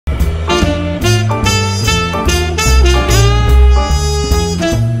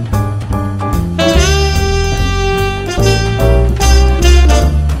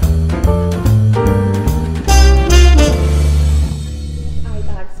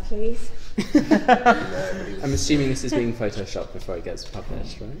please. I'm assuming this is being photoshopped before it gets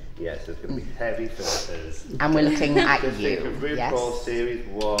published, right? Yes, there's going to be heavy filters. And we're looking at Just think of you. RuPaul Yes. Series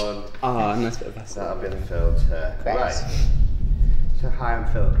 1. Ah, a nice bit of that. That'll be the filter. Great. Right. So hi, I'm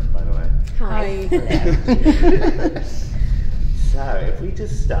Philip, by the way. Hi. So if we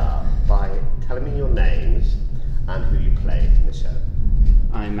just start by telling me your names and who you play in the show.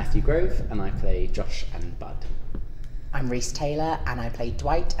 I'm Matthew Grove, and I play Josh and Bud. I'm Rhys Taylor, and I play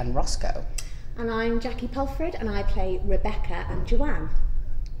Dwight and Roscoe. And I'm Jackie Pulford, and I play Rebecca and Joanne.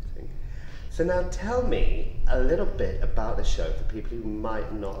 So now tell me a little bit about the show for people who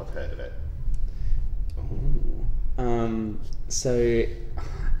might not have heard of it. So,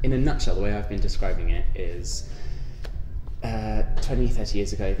 in a nutshell, the way I've been describing it is 20, 30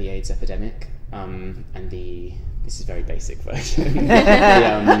 years ago, the AIDS epidemic, and this is a very basic version,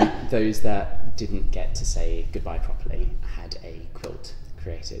 those that didn't get to say goodbye properly had a quilt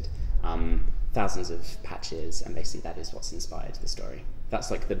created. Thousands of patches, and basically that is what's inspired the story.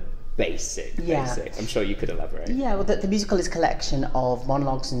 That's like the basic. I'm sure you could elaborate. Yeah, well, the musical is a collection of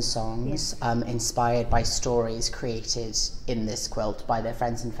monologues and songs inspired by stories created in this quilt by their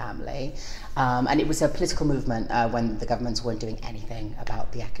friends and family. And it was a political movement when the governments weren't doing anything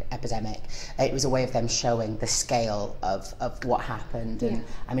about the epidemic. It was a way of them showing the scale of what happened. And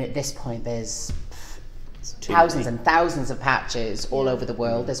I mean, at this point, there's thousands and thousands of patches all over the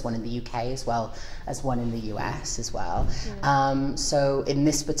world. There's one in the UK as well as one in the US as well. So in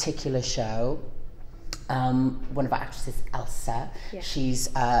this particular show, one of our actresses, Elsa,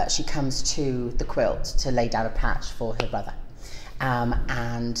 she comes to the quilt to lay down a patch for her brother,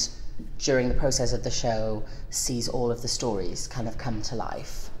 and during the process of the show sees all of the stories kind of come to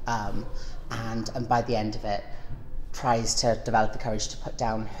life, and by the end of it tries to develop the courage to put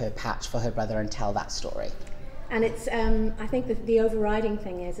down her patch for her brother and tell that story. And it's, I think that the overriding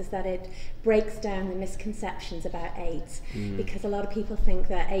thing is that it breaks down the misconceptions about AIDS, because a lot of people think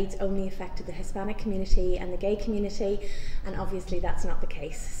that AIDS only affected the Hispanic community and the gay community, and obviously that's not the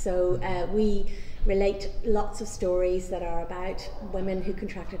case. So we relate lots of stories that are about women who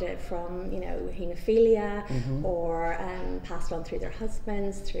contracted it from, haemophilia, or passed on through their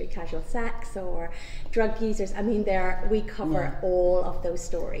husbands, through casual sex, or drug users. I mean, we cover all of those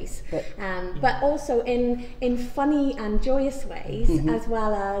stories, but also in funny and joyous ways, as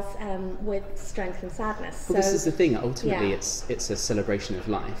well as with strength and sadness. Well, this is the thing. Ultimately, it's a celebration of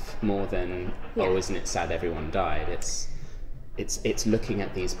life more than isn't it sad everyone died. It's looking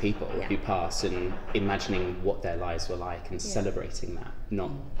at these people who passed and imagining what their lives were like and celebrating that,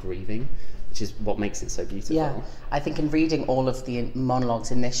 not grieving, which is what makes it so beautiful. Yeah, I think in reading all of the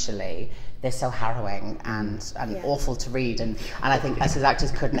monologues initially, they're so harrowing and awful to read, and I think us as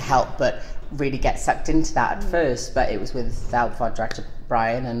actors couldn't help but really get sucked into that at first, but it was with our director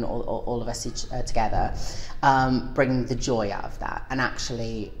Bryan and all of us together bringing the joy out of that, and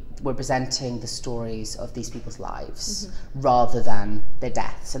actually we're presenting the stories of these people's lives rather than their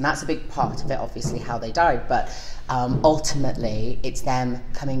deaths, and that's a big part of it, obviously, how they died, but ultimately it's them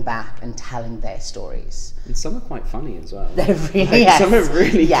coming back and telling their stories. And some are quite funny as well. They're really, some are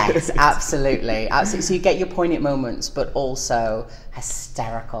really good. Absolutely. So you get your poignant moments, but also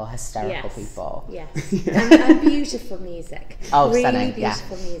hysterical people. Yes, and beautiful music. Oh, really stunning.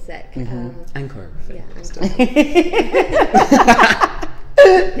 Beautiful music. And choreography. Yeah, and choreography.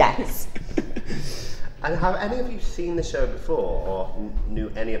 Yes. And have any of you seen the show before or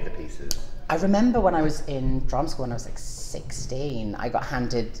knew any of the pieces? I remember when I was in drama school when I was like 16, I got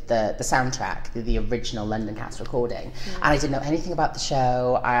handed the soundtrack, the original London cast recording, and I didn't know anything about the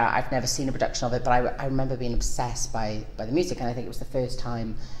show. I've never seen a production of it, but I remember being obsessed by the music, and I think it was the first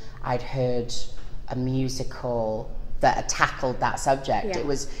time I'd heard a musical that tackled that subject. It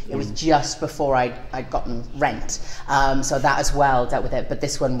was just before I'd gotten Rent, so that as well dealt with it, but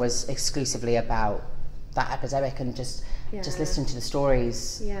this one was exclusively about that epidemic and just listening to the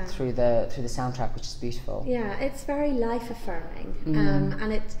stories through the soundtrack, which is beautiful. Yeah, it's very life affirming,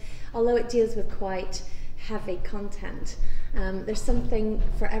 and although it deals with quite heavy content, there's something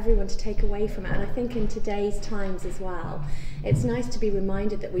for everyone to take away from it, and I think in today's times as well, it's nice to be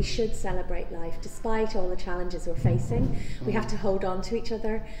reminded that we should celebrate life despite all the challenges we're facing. We have to hold on to each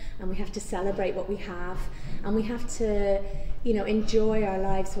other, and we have to celebrate what we have, and we have to enjoy our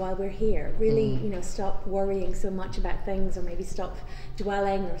lives while we're here. Really, stop worrying so much about things, or maybe stop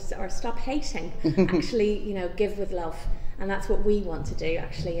dwelling or stop hating. Actually, give with love. And that's what we want to do,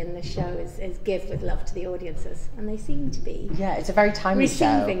 actually, in the show, is give with love to the audiences. And they seem to be it's a very timely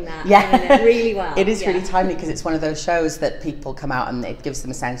receiving show. that really well. It is really timely, because it's one of those shows that people come out and it gives them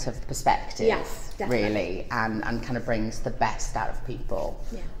a sense of perspective. Yes, really, and kind of brings the best out of people.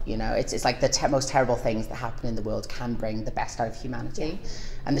 Yeah. You know, it's like the most terrible things that happen in the world can bring the best out of humanity.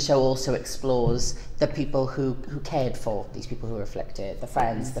 And the show also explores the people who cared for these people who were afflicted, the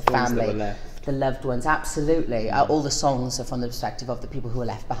friends, the family, the loved ones. Absolutely. All the songs are from the perspective of the people who were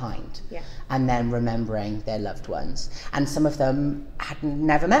left behind. Yeah. And then remembering their loved ones. And some of them had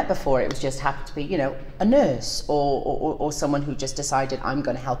never met before. It was just happened to be, you know, a nurse or someone who just decided, I'm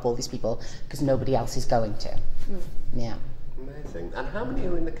going to help all these people because nobody else is going to. Yeah. Amazing. And how many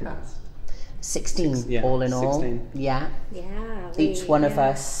are in the cast? 16 all in all. 16. Yeah. Yeah. Each one of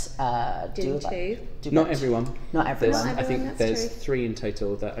us do two. Not everyone. Not everyone. I think that's there's true. 3 in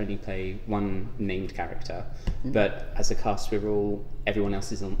total that only play one named character, but as a cast everyone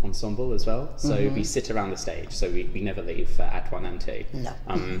else is an ensemble as well, so we sit around the stage, so we never leave for Act 1 and 2. No.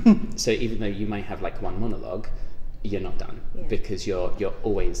 So even though you may have like one monologue, you're not done, because you're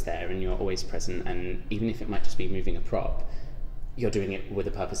always there and you're always present, and even if it might just be moving a prop, you're doing it with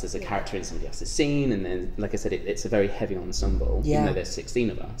a purpose as a character in somebody else's scene. And then, like I said, it's a very heavy ensemble. Even though there's 16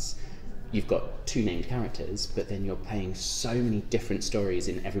 of us, you've got 2 named characters, but then you're playing so many different stories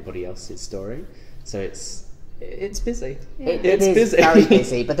in everybody else's story. So it's busy. It is very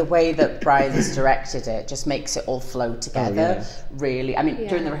busy, but the way that Bryan's directed it just makes it all flow together. Really, I mean,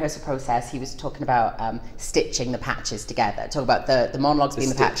 during the rehearsal process, he was talking about stitching the patches together. Talk about the monologues being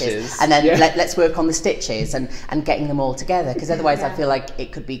the patches, and then let's work on the stitches and getting them all together. Because otherwise, I feel like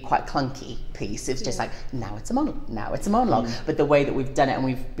it could be quite clunky piece. It's just like now it's a monologue, But the way that we've done it, and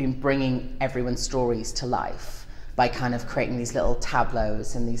we've been bringing everyone's stories to life by kind of creating these little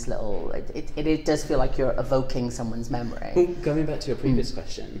tableaus and these little, it does feel like you're evoking someone's memory. Well, going back to your previous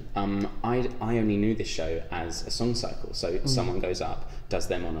question, I only knew this show as a song cycle. So someone goes up, does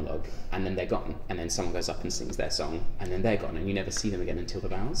their monologue, and then they're gone. And then someone goes up and sings their song, and then they're gone, and you never see them again until the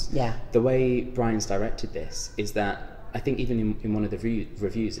vows. Yeah. The way Bryan's directed this is that, I think even in one of the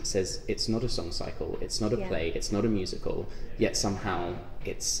reviews, it says it's not a song cycle, it's not a play, it's not a musical, yet somehow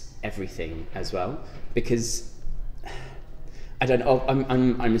it's everything as well. Because I don't know,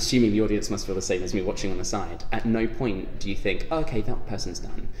 I'm assuming the audience must feel the same as me watching on the side. At no point do you think, oh, okay, that person's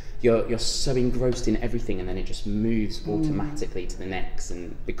done. You're so engrossed in everything, and then it just moves automatically to the next.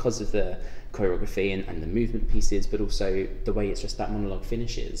 And because of the choreography and the movement pieces, but also the way it's just that monologue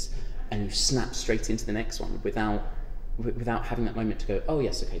finishes, and you snap straight into the next one without having that moment to go, oh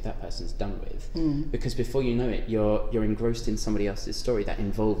yes, okay, that person's done with. Because before you know it, you're engrossed in somebody else's story that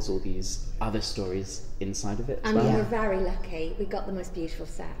involves all these other stories inside of it as well. We were very lucky. We got the most beautiful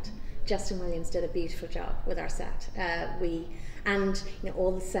set. Justin Williams did a beautiful job with our set. And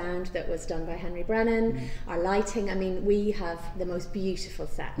all the sound that was done by Henry Brennan, our lighting. I mean, we have the most beautiful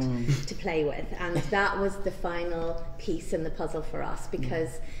set to play with, and that was the final piece in the puzzle for us,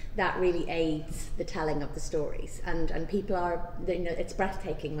 because that really aids the telling of the stories, and people are, it's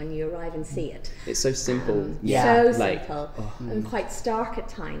breathtaking when you arrive and see it. It's so simple, so simple, and quite stark at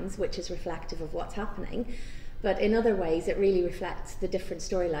times, which is reflective of what's happening. But in other ways, it really reflects the different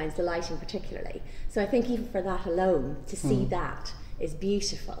storylines, the lighting particularly. So I think even for that alone, to see that is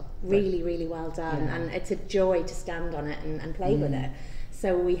beautiful, really, really well done. And it's a joy to stand on it and play with it.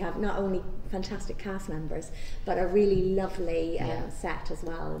 So we have not only fantastic cast members, but a really lovely set as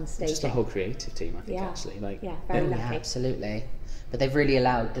well, and staging. Just a whole creative team, I think, actually. Very lucky. Yeah, absolutely. But they've really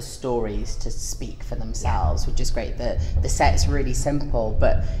allowed the stories to speak for themselves, which is great. The set's really simple,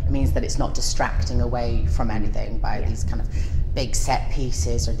 but it means that it's not distracting away from anything by these kind of big set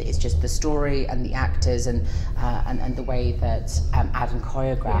pieces, or it's just the story and the actors and the way that Adam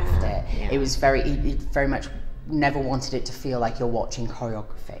choreographed it. It was very much never wanted it to feel like you're watching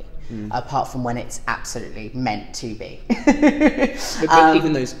choreography. Apart from when it's absolutely meant to be. but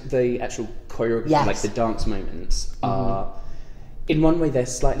even the actual choreography, like the dance moments, are, in one way, they're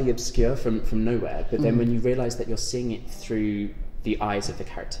slightly obscure from nowhere, but then when you realise that you're seeing it through the eyes of the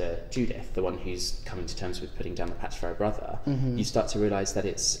character Judith, the one who's coming to terms with putting down the patch for her brother, you start to realise that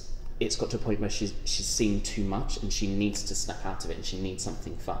it's got to a point where she's seen too much, and she needs to snap out of it, and she needs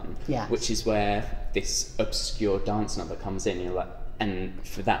something fun. Which is where this obscure dance number comes in. You're like, and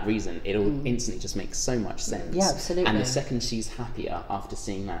for that reason, it all instantly just makes so much sense. Yeah, absolutely. And the second she's happier after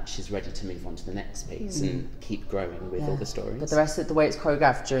seeing that, she's ready to move on to the next piece and keep growing with all the stories. But the rest of the way it's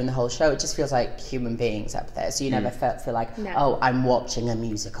choreographed during the whole show, it just feels like human beings up there. So you never feel like, oh, I'm watching a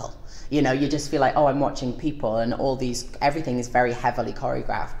musical. You just feel like, oh, I'm watching people, and everything is very heavily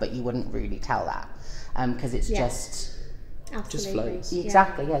choreographed, but you wouldn't really tell that because it's just flows.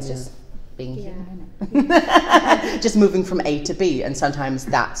 Exactly, it's just being human, just moving from A to B, and sometimes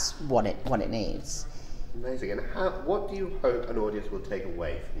that's what it needs. Amazing. And what do you hope an audience will take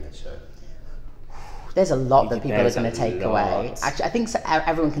away from this show? There's a lot that people are There's going to a take lot. away. Actually, I think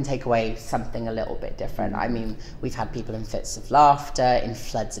everyone can take away something a little bit different. I mean, we've had people in fits of laughter, in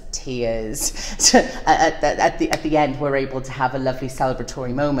floods of tears. At the end, we're able to have a lovely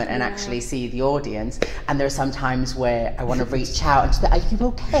celebratory moment and actually see the audience. And there are some times where I want to reach out and just be, are you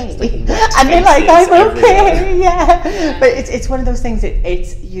okay? And they're like, I'm okay, yeah. But it's one of those things,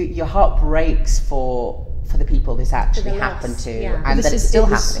 your heart breaks for the people this actually happened to, and that it's still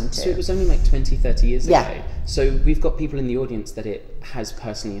happening to. So it was only like 20, 30 years Yeah. ago. So we've got people in the audience that it has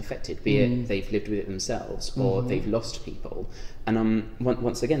personally affected, be it they've lived with it themselves or they've lost people. And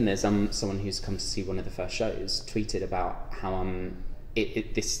once again, there's someone who's come to see one of the first shows tweeted about how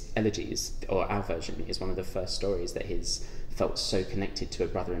this Elegies, or our version, is one of the first stories that he's felt so connected to a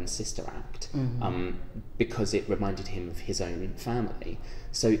brother and sister act, because it reminded him of his own family.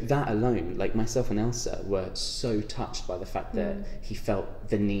 So that alone, like myself and Elsa were so touched by the fact that he felt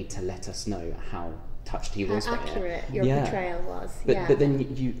the need to let us know how touched he was How by accurate it. your portrayal was. But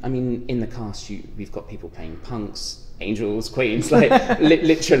then I mean, in the cast, we've got people playing punks, angels, queens, like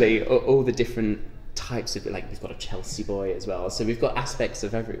literally all the different types of, like, we've got a Chelsea boy as well, so we've got aspects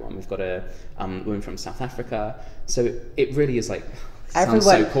of everyone. We've got a woman from South Africa, so it really is like, sounds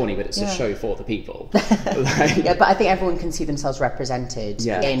so corny, but it's a show for the people. Yeah, but I think everyone can see themselves represented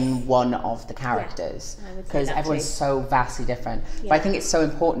in one of the characters, because everyone's so vastly different. But I think it's so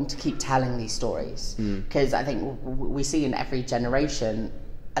important to keep telling these stories, because I think we see in every generation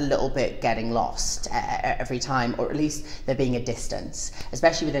a little bit getting lost every time, or at least there being a distance,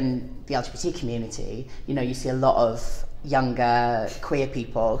 especially within the LGBT community. You know, you see a lot of younger queer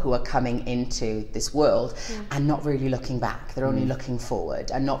people who are coming into this world and not really looking back. They're only looking forward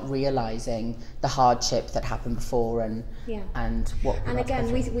and not realizing the hardship that happened before and what. And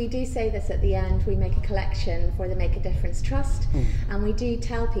again, we do say this at the end. We make a collection for the Make a Difference Trust, and we do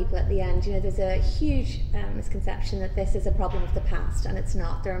tell people at the end, you know, there's a huge misconception that this is a problem of the past, and it's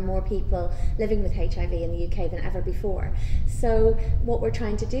not. There are more people living with HIV in the UK than ever before. So what we're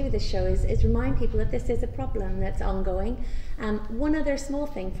trying to do with this show is remind people that this is a problem that's ongoing. One other small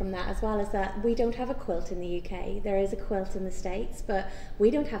thing from that as well is that we don't have a quilt in the UK. There is a quilt in the States, but we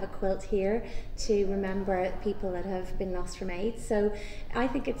don't have a quilt here to remember people that have been lost from AIDS. So I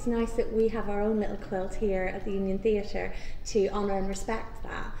think it's nice that we have our own little quilt here at the Union Theatre to honour and respect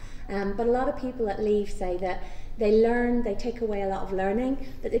that. But a lot of people that leave say that they take away a lot of learning,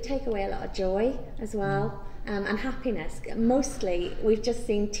 but they take away a lot of joy as well. And happiness. Mostly, we've just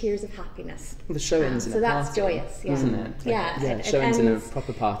seen tears of happiness. Well, the show ends in a party, that's joyous, isn't it? The show ends in a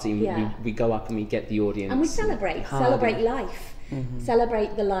proper party, and we go up and we get the audience. And we celebrate life.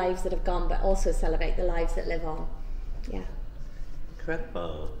 Celebrate the lives that have gone, but also celebrate the lives that live on. Yeah.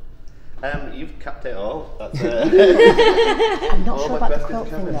 Incredible. You've capped it all. That's I'm not sure about the quilt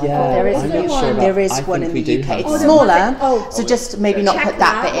thing though. Yeah, there is one in the UK. It's smaller, so just maybe not put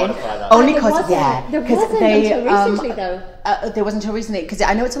that bit in. Only because there wasn't until recently though. There wasn't until recently, because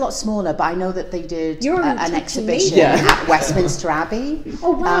I know it's a lot smaller, but I know that they did an exhibition me. at Westminster Abbey.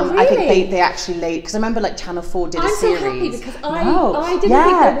 Oh wow, really? I think they actually laid, because I remember like Channel 4 did a series. I'm so happy because I didn't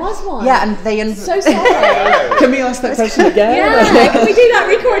think there was one. Yeah, and they so sorry. Can we ask that question again? Yeah, can we do that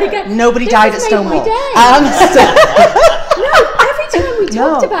record again? Nobody died at Stonewall. No, every time we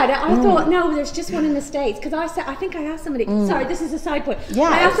talked about it, I thought, no, there's just one in the States. Because I think I asked somebody, sorry, this is a side point. Yeah,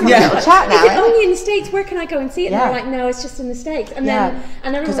 I asked somebody, is it only in the States? Where can I go and see it? And they're like, no, it's just in the States. And then,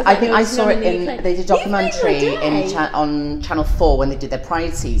 because I think I saw it they did a documentary on Channel 4 when they did their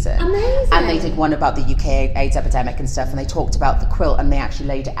Pride season. Amazing. And they did one about the UK AIDS epidemic and stuff, and they talked about the quilt, and they actually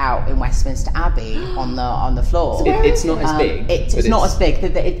laid it out in Westminster Abbey on the floor. So it's not as big. It's not as big.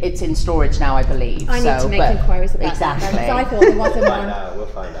 It's in storage now, I believe. I need to make inquiries about that. Because I thought there wasn't one. We'll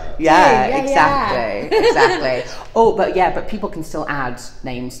find out. Exactly. Oh, but people can still add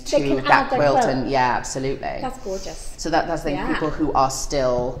names to that quilt, and absolutely. That's gorgeous. So that's the people who are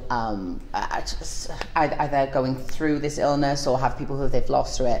still either going through this illness or have people who they've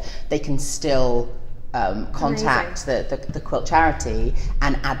lost through it. They can still contact the quilt charity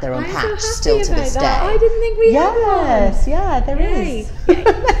and add their own patch still to this day. I didn't think we had one. There is. I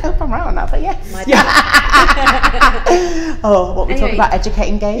hope I'm right on that, but yes. What we talk about,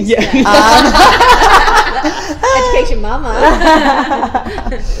 educating gays? Education mama.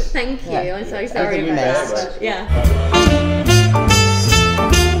 Thank you. I'm so sorry about that.